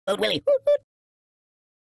Old Willie.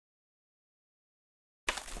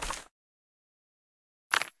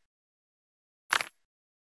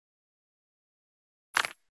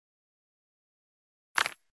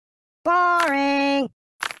 Boring.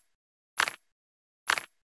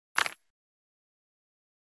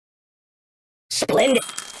 Splendid.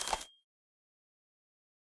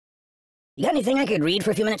 You got anything I could read for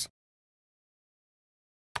a few minutes?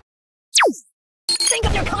 Think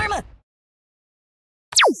of your karma!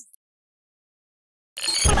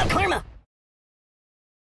 What about karma?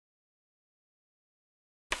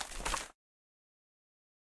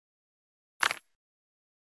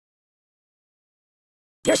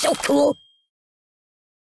 You're so cool!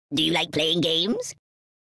 Do you like playing games?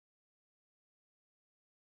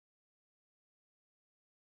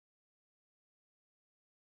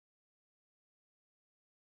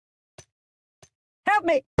 Help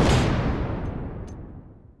me.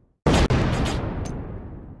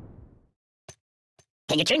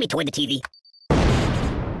 Can you turn me toward the TV?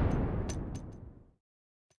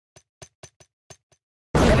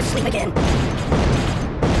 I'll never sleep again.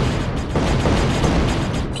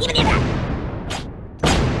 Give me that!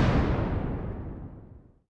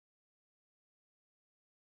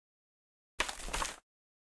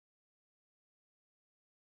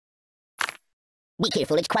 Be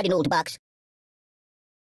careful, it's quite an old box.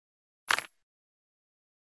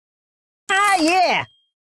 Ah, yeah!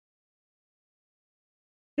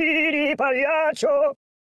 Pagliaccio!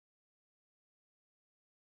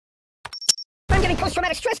 I'm getting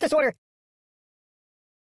post-traumatic stress disorder!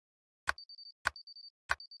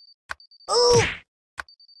 Ooh!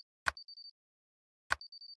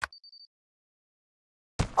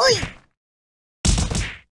 Oi!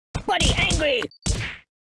 Buddy, angry!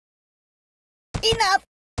 Enough!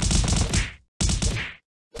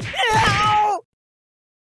 Ow!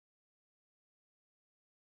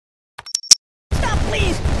 Stop,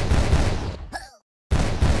 please!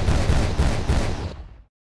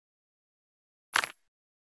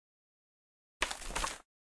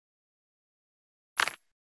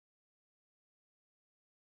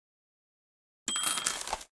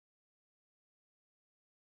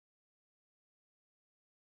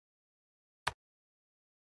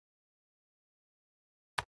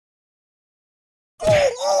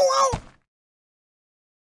 Oh!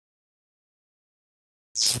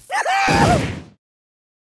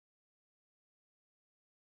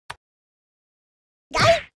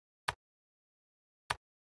 Guy?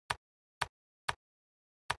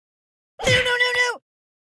 No!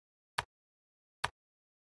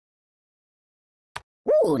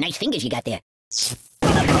 Ooh, nice fingers you got there.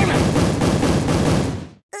 What about karma?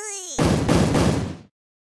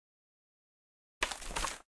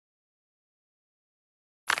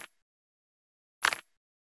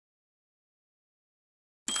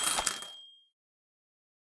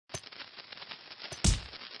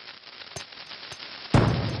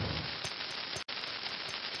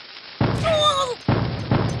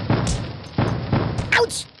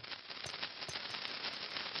 Ouch!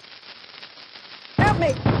 Help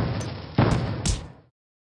me.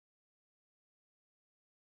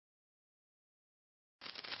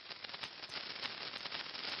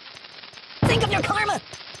 Think of your karma!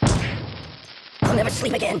 I'll never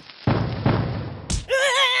sleep again.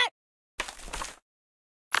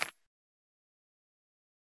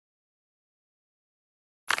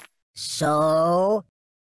 So...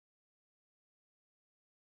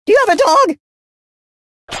 Do you have a dog?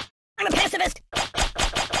 I'm a pacifist!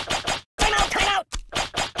 Time out!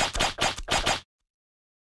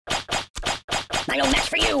 I don't match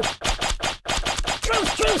for you!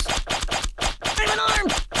 Truce! I'm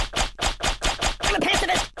unarmed! I'm a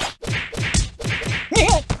pacifist!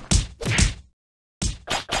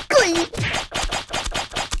 Glee.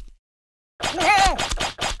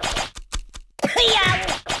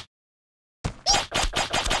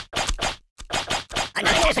 I'm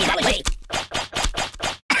not passing that way!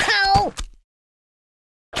 Ow!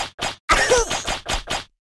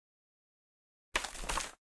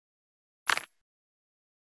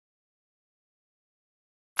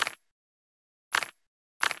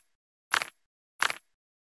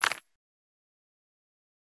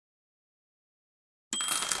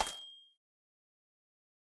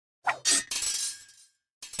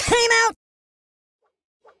 Time out.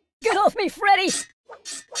 Get off me, Freddy.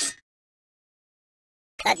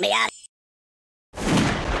 Cut me out!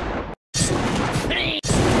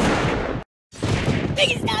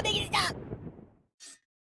 Make it stop!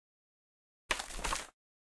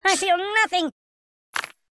 I feel nothing.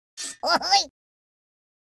 Oi!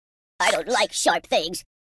 I don't like sharp things.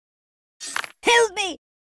 Help me.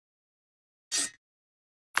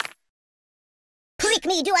 Take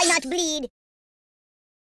me, do I not bleed?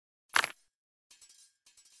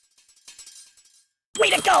 Way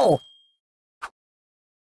to go!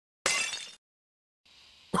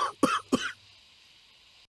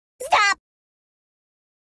 Stop!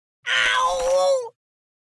 Ow!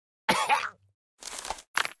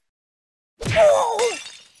 Oh!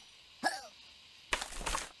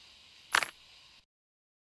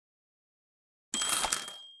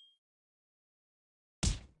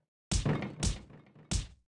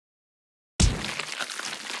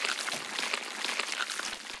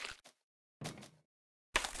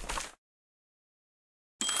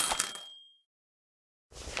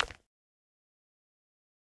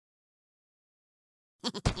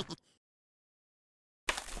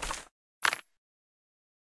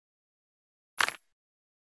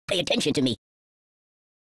 Pay attention to me.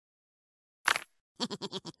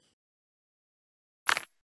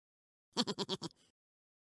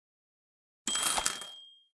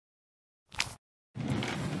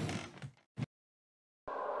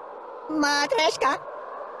 Matryoshka.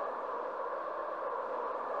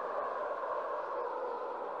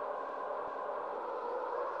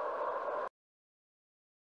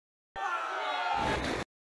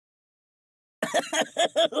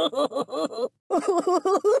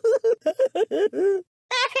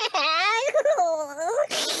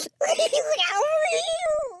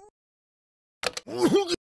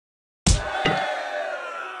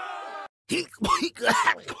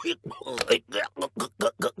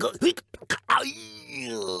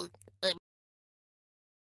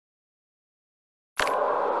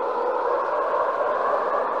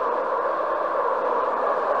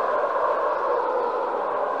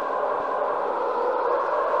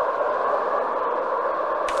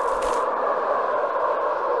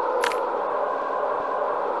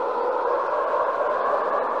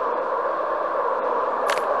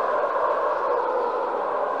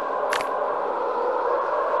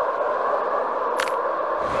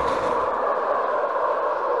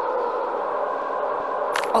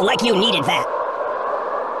 Oh, like you needed that.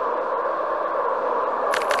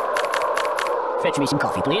 Fetch me some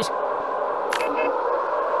coffee, please.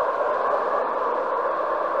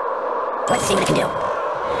 Let's see what it can do.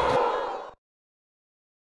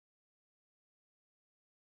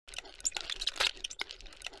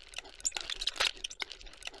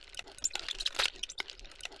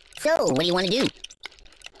 So, what do you want to do?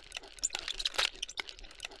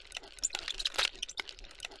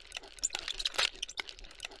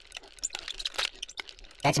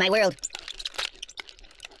 That's my world.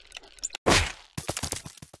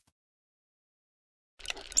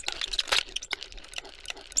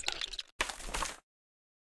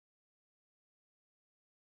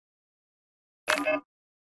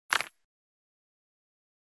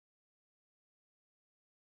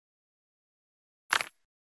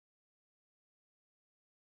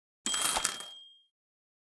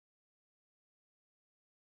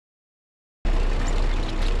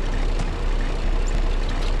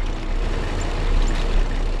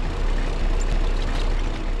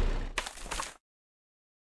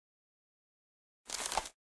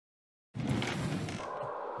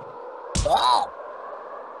 Oh!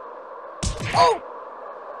 Oh!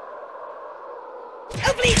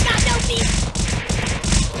 Oh, please, God, no, please!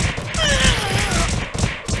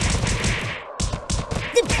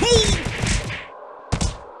 The pain!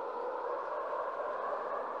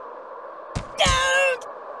 Don't!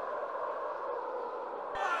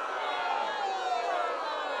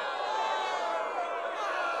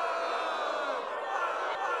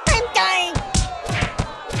 I'm dying!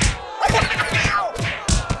 I'm out!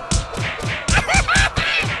 I'm out!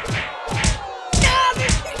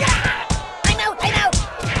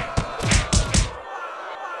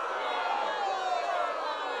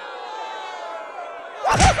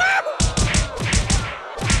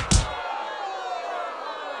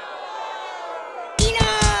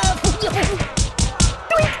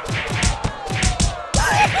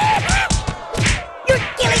 You're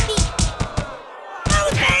killing me! Oh,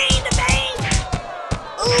 the pain, the pain!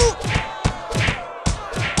 Ooh!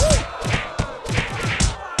 Ooh!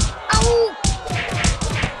 Ow!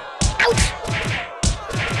 Ouch!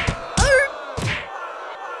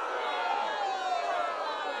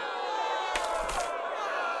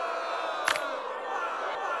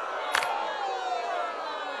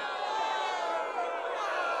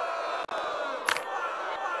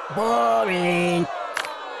 Boring.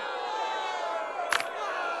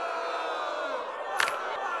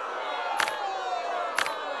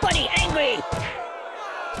 Buddy, angry!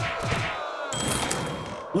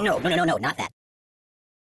 No, not that.